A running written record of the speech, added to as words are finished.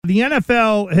the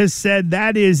NFL has said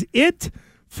that is it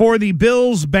for the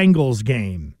Bills-Bengals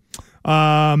game.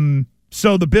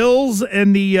 So the Bills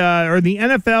and the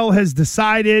NFL has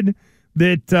decided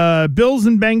that Bills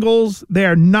and Bengals, they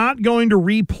are not going to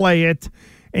replay it.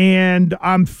 And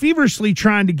I'm feverishly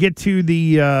trying to get to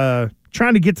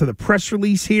the press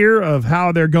release here of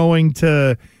how they're going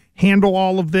to handle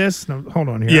all of this. Now, hold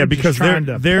on here. Yeah, because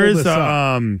there is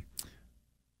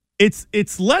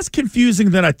it's less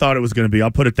confusing than I thought it was going to be.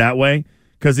 I'll put it that way.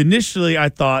 Because initially I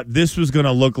thought this was going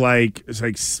to look like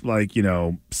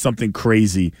something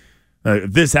crazy.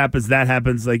 This happens, that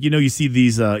happens. You see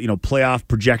these playoff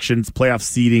projections, playoff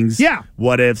seedings. Yeah.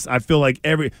 What ifs? I feel like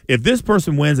if this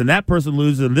person wins and that person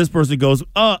loses and this person goes,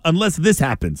 unless this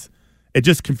happens, it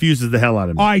just confuses the hell out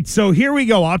of me. All right, so here we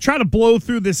go. I'll try to blow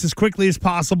through this as quickly as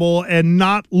possible and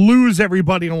not lose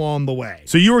everybody along the way.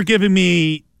 So you were giving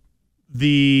me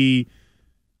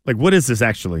what is this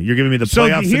actually? You're giving me the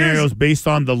playoff scenarios based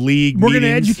on the league We're going to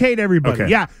educate everybody.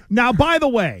 Okay. Yeah. Now, by the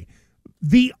way,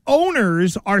 the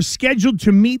owners are scheduled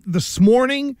to meet this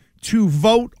morning to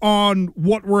vote on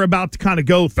what we're about to kind of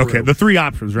go through. Okay, the three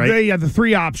options, right? Yeah, the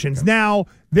three options. Okay. Now,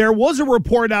 there was a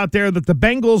report out there that the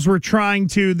Bengals were trying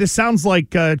to, this sounds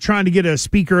like trying to get a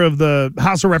Speaker of the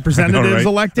House of Representatives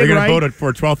elected, They're right? going to vote it for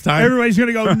a 12th time? Everybody's going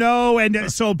to go no.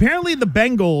 And so apparently the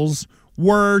Bengals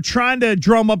were trying to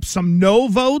drum up some no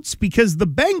votes because the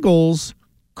Bengals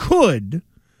could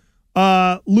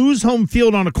lose home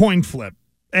field on a coin flip,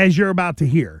 as you're about to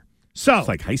hear. So it's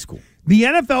like high school. The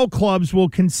NFL clubs will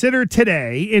consider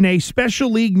today in a special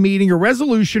league meeting a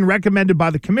resolution recommended by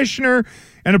the commissioner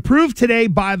and approved today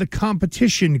by the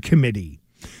competition committee,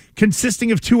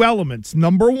 consisting of two elements.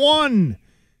 Number one,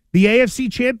 the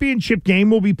AFC Championship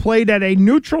game will be played at a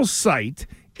neutral site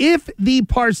if the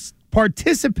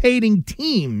participating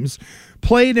teams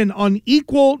played an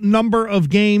unequal number of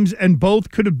games and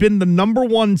both could have been the number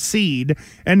one seed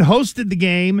and hosted the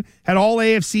game had all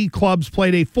AFC clubs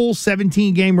played a full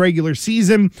 17-game regular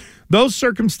season. Those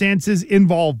circumstances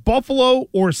involve Buffalo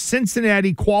or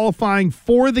Cincinnati qualifying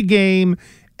for the game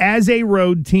as a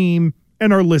road team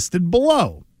and are listed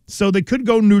below. So they could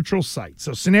go neutral site.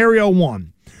 So scenario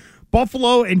one,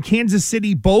 Buffalo and Kansas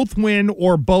City both win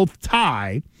or both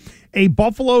tie. A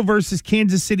Buffalo versus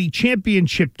Kansas City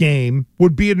championship game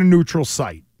would be at a neutral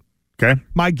site. Okay.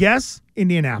 My guess,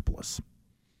 Indianapolis.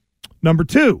 Number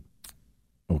two.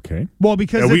 Okay. Well,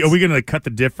 because are we going to cut the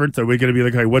difference? Are we going to be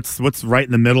like, okay, what's right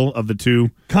in the middle of the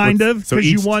two? Kind of. So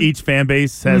each fan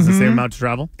base has the same amount to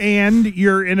travel? And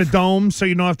you're in a dome, so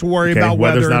you don't have to worry about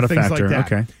weather and things like that.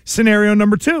 Okay. Scenario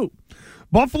number two.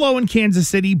 Buffalo and Kansas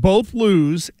City both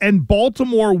lose, and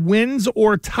Baltimore wins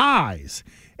or ties.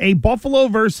 A Buffalo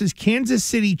versus Kansas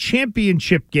City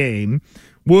championship game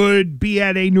would be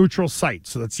at a neutral site.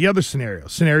 So that's the other scenario.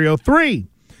 Scenario three,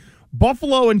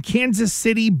 Buffalo and Kansas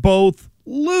City both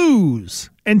lose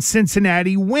and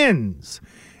Cincinnati wins.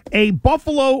 A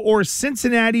Buffalo or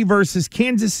Cincinnati versus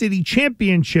Kansas City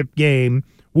championship game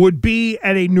would be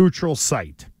at a neutral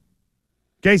site.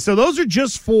 Okay, so those are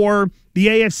just for the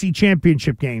AFC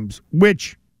championship games,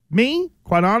 which,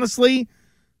 quite honestly,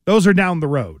 those are down the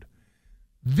road.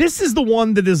 This is the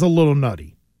one that is a little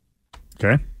nutty.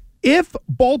 Okay. If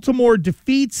Baltimore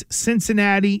defeats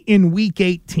Cincinnati in Week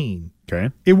 18,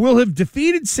 okay, it will have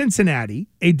defeated Cincinnati,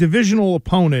 a divisional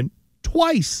opponent,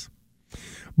 twice,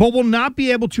 but will not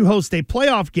be able to host a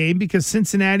playoff game because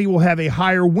Cincinnati will have a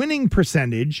higher winning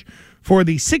percentage for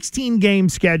the 16-game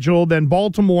schedule than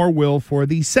Baltimore will for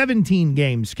the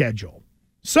 17-game schedule.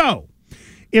 So,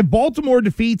 if Baltimore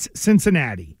defeats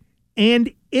Cincinnati,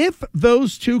 and if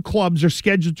those two clubs are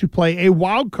scheduled to play a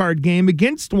wild card game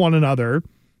against one another,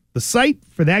 the site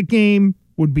for that game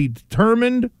would be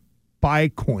determined by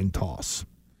coin toss.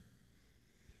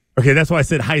 Okay, that's why I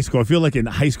said high school. I feel like in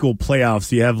high school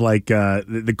playoffs, you have like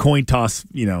the coin toss,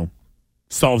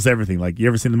 solves everything. Like, you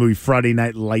ever seen the movie Friday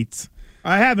Night Lights?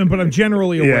 I haven't, but I'm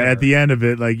generally aware. Yeah, at the end of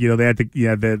it, they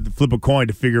had to flip a coin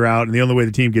to figure out, and the only way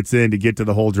the team gets in to get to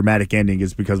the whole dramatic ending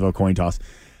is because of a coin toss.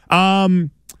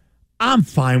 I'm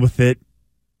fine with it.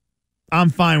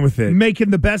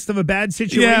 Making the best of a bad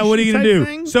situation. Yeah, what are you going to do?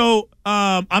 Thing? So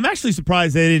I'm actually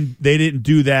surprised they didn't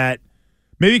do that.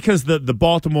 Maybe because the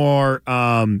Baltimore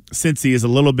Cincy is a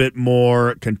little bit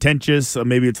more contentious. So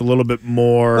maybe it's a little bit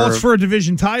more. Well, it's for a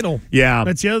division title. Yeah,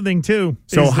 that's the other thing too.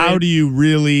 So how do you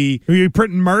really? Are you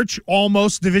printing merch?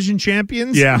 Almost division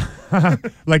champions. Yeah,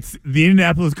 like the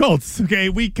Indianapolis Colts. Okay,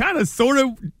 we kind of sort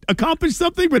of accomplished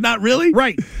something, but not really.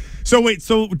 Right. So wait,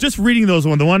 so just reading those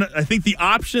the one I think the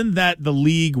option that the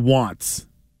league wants,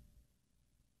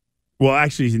 Well,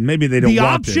 actually, maybe they don't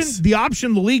want this. The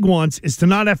option the league wants is to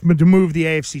not have to move the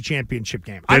AFC Championship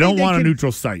game. They don't want a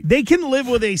neutral site. They can live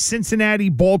with a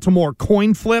Cincinnati-Baltimore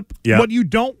coin flip. Yep. What you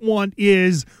don't want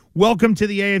is welcome to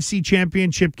the AFC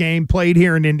Championship game played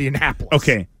here in Indianapolis.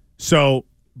 Okay, so,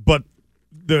 but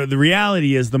the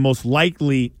reality is the most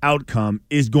likely outcome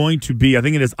is going to be, I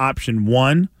think it is option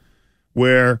 1,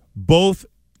 where both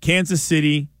Kansas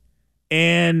City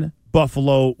and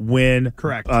Buffalo win.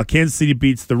 Correct. Kansas City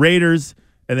beats the Raiders,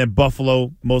 and then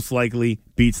Buffalo most likely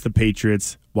beats the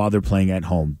Patriots while they're playing at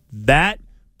home. That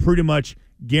pretty much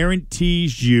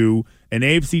guarantees you an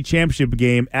AFC Championship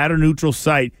game at a neutral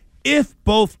site if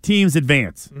both teams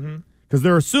advance. Because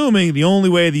they're assuming the only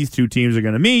way these two teams are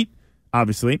going to meet,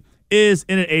 obviously, is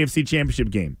in an AFC Championship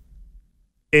game.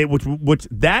 Which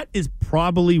that is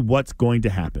probably what's going to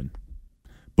happen.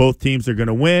 Both teams are going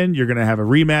to win. You're going to have a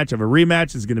rematch of a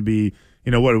rematch. It's going to be,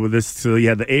 what with this? So you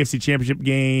had the AFC Championship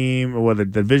game or the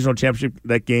divisional championship,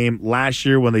 that game last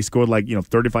year when they scored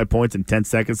 35 points in 10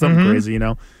 seconds, something crazy,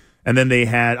 And then they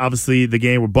had, obviously, the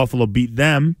game where Buffalo beat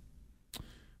them.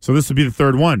 So this would be the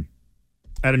third one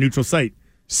at a neutral site.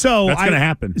 So that's going to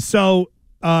happen. So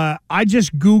I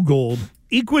just Googled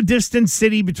equidistant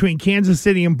city between Kansas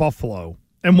City and Buffalo.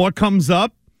 And what comes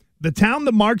up? The town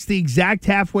that marks the exact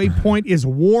halfway point is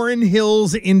Warren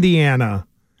Hills, Indiana.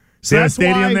 So that's a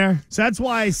stadium there? So that's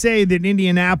why I say that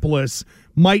Indianapolis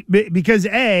might be, because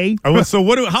A. So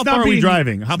how far are we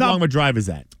driving? How long of a drive is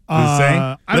that? Does it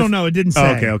say? I don't know. It didn't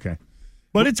say. Okay.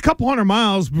 But it's a couple hundred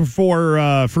miles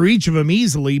for each of them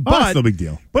easily. But that's no big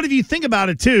deal. But if you think about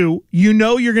it, too, you're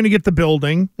going to get the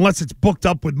building, unless it's booked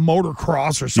up with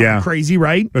motocross or something crazy,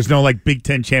 right? There's no, Big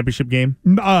Ten championship game?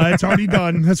 It's already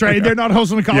done. That's right. They're not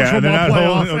hosting a college football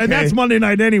playoff. Okay. And that's Monday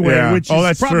night anyway, which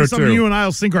is probably something you and I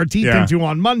will sink our teeth into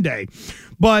on Monday.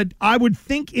 But I would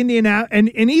think Indiana,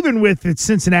 and even with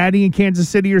Cincinnati and Kansas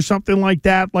City or something like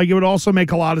that, it would also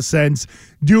make a lot of sense.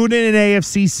 Do it in an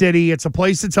AFC city. It's a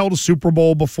place that's held a Super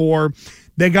Bowl before.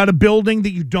 They got a building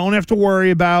that you don't have to worry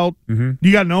about.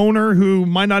 You got an owner who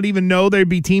might not even know there'd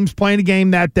be teams playing a game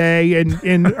that day in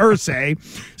Irsay.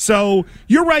 So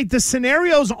you're right. The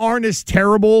scenarios aren't as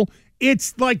terrible.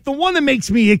 It's the one that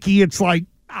makes me icky. It's come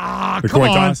on.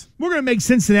 Toss. We're going to make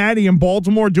Cincinnati and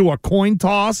Baltimore do a coin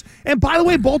toss. And by the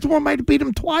way, Baltimore might have beat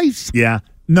them twice. Yeah.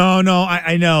 No,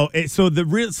 I know. So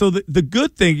the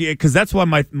good thing, because that's why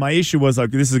my issue was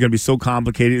this is going to be so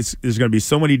complicated. There's going to be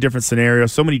so many different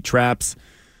scenarios, so many traps.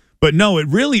 But no, it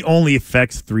really only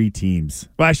affects 3 teams.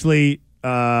 Well, actually,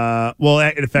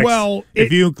 it affects.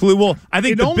 If you include, I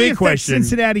think the big question,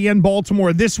 Cincinnati and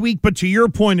Baltimore this week. But to your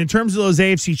point, in terms of those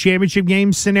AFC Championship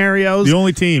game scenarios, the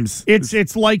only teams,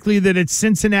 it's likely that it's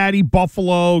Cincinnati,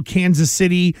 Buffalo, Kansas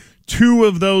City. 2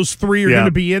 of those 3 are going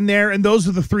to be in there, and those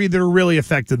are the 3 that are really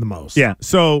affected the most. Yeah,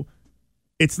 so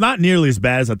it's not nearly as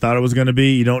bad as I thought it was going to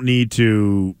be. You don't need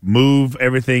to move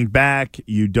everything back.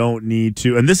 You don't need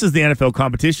to, and this is the NFL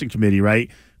Competition Committee, right?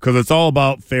 Because it's all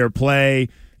about fair play.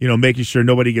 Making sure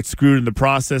nobody gets screwed in the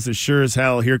process. As sure as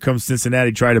hell, here comes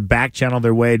Cincinnati try to back channel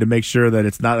their way to make sure that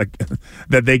it's not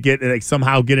that they get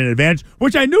somehow get an advantage,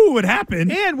 which I knew would happen.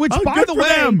 And which, by the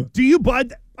way,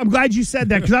 I'm glad you said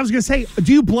that because I was going to say,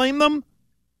 do you blame them?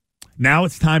 Now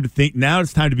it's time to think. Now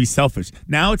it's time to be selfish.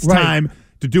 Now it's time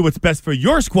to do what's best for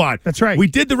your squad. That's right. We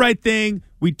did the right thing.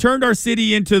 We turned our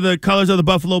city into the colors of the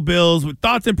Buffalo Bills with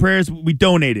thoughts and prayers. We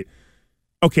donated.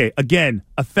 Okay, again,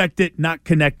 affect it, not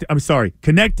connect. I'm sorry,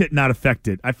 connect it, not affect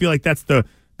it. I feel like that's the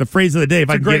phrase of the day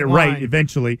if I can get it right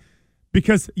eventually.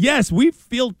 Because, yes, we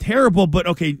feel terrible, but,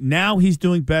 okay, now he's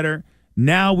doing better.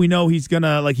 Now we know he's going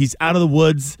to, he's out of the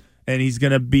woods and he's going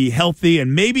to be healthy.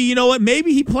 And maybe, you know what,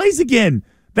 maybe he plays again.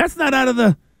 That's not out of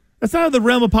the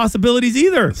realm of possibilities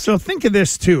either. So think of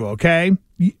this, too, okay?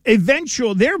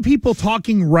 Eventually, there are people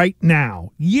talking right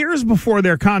now, years before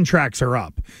their contracts are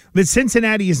up, that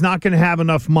Cincinnati is not going to have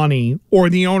enough money or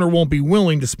the owner won't be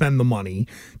willing to spend the money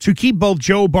to keep both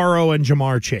Joe Burrow and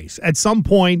Jamar Chase. At some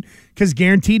point, because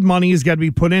guaranteed money has got to be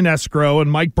put in escrow,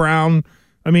 and Mike Brown,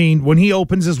 when he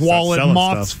opens his wallet,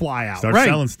 moths fly out. Start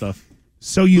selling stuff.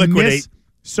 So you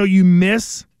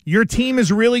miss, your team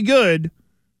is really good,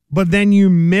 but then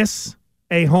you miss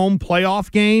a home playoff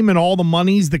game and all the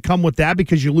monies that come with that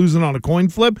because you're losing on a coin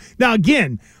flip. Now,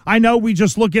 again, I know we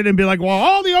just look at it and be like, well,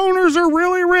 all the owners are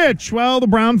really rich. Well, the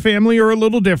Brown family are a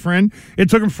little different. It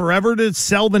took them forever to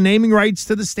sell the naming rights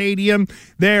to the stadium.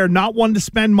 They're not one to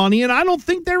spend money, and I don't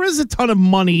think there is a ton of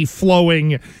money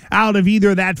flowing out of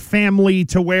either that family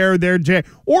to where they're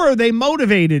or are they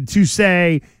motivated to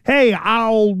say, hey,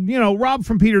 I'll, rob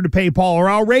from Peter to pay Paul, or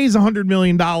I'll raise $100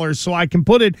 million so I can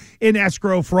put it in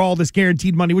escrow for all this guaranteed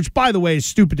guaranteed money, which, by the way, is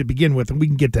stupid to begin with, and we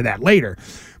can get to that later.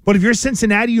 But if you're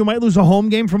Cincinnati, you might lose a home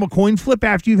game from a coin flip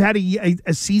after you've had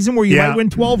a season where you might win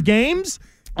 12 games.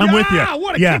 I'm with you.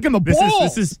 What a kick in the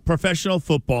balls. This is professional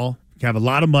football. We have a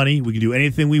lot of money. We can do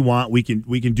anything we want. We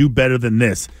can do better than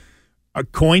this. A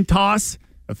coin toss,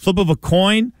 a flip of a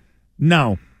coin?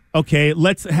 No. Okay,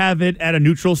 let's have it at a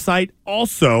neutral site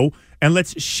also, and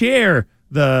let's share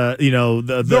the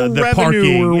revenue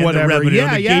parking or whatever. And the revenue,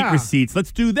 the gate receipts.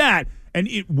 Let's do that. And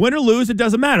win or lose, it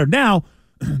doesn't matter. Now,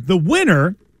 the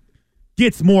winner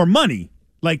gets more money.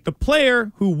 Like the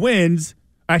player who wins.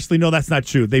 Actually, no, that's not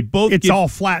true. They both. It's all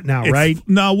flat now, right?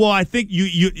 No, well, I think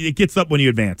it gets up when you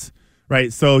advance,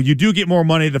 right? So you do get more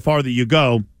money the farther you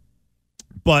go.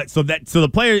 But so the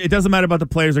player, it doesn't matter about the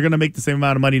players. They're going to make the same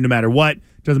amount of money no matter what.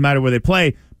 It doesn't matter where they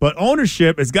play. But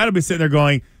ownership has got to be sitting there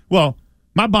going, well,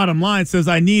 my bottom line says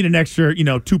I need an extra,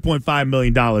 $2.5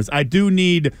 million. I do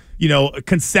need,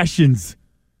 concessions,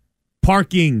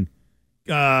 parking,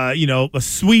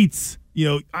 suites.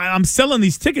 I'm selling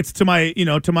these tickets to my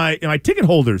ticket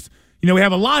holders. We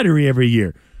have a lottery every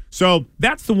year. So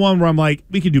that's the one where I'm like,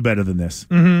 we can do better than this.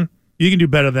 Mm-hmm. You can do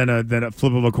better than a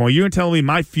flip of a coin. You're telling me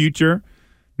my future,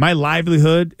 my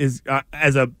livelihood is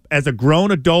as a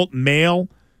grown adult male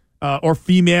or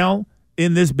female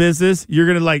in this business.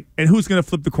 You're gonna and who's gonna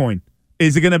flip the coin?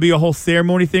 Is it gonna be a whole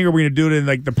ceremony thing, or are we gonna do it in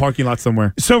the parking lot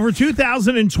somewhere? So for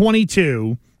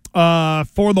 2022,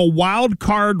 for the wild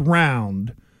card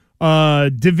round,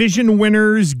 division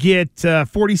winners get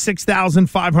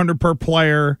 $46,500 per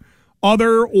player.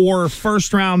 Other or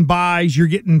first round buys, you're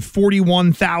getting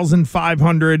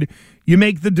 $41,500. You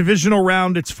make the divisional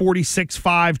round, it's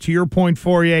 $46,500. To your point,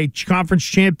 Fourier, conference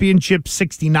championship,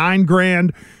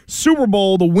 $69,000. Super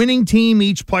Bowl, the winning team,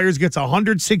 each player gets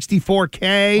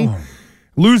 $164K. Oh.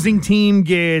 Losing team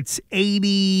gets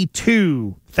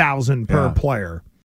 $82,000 per player.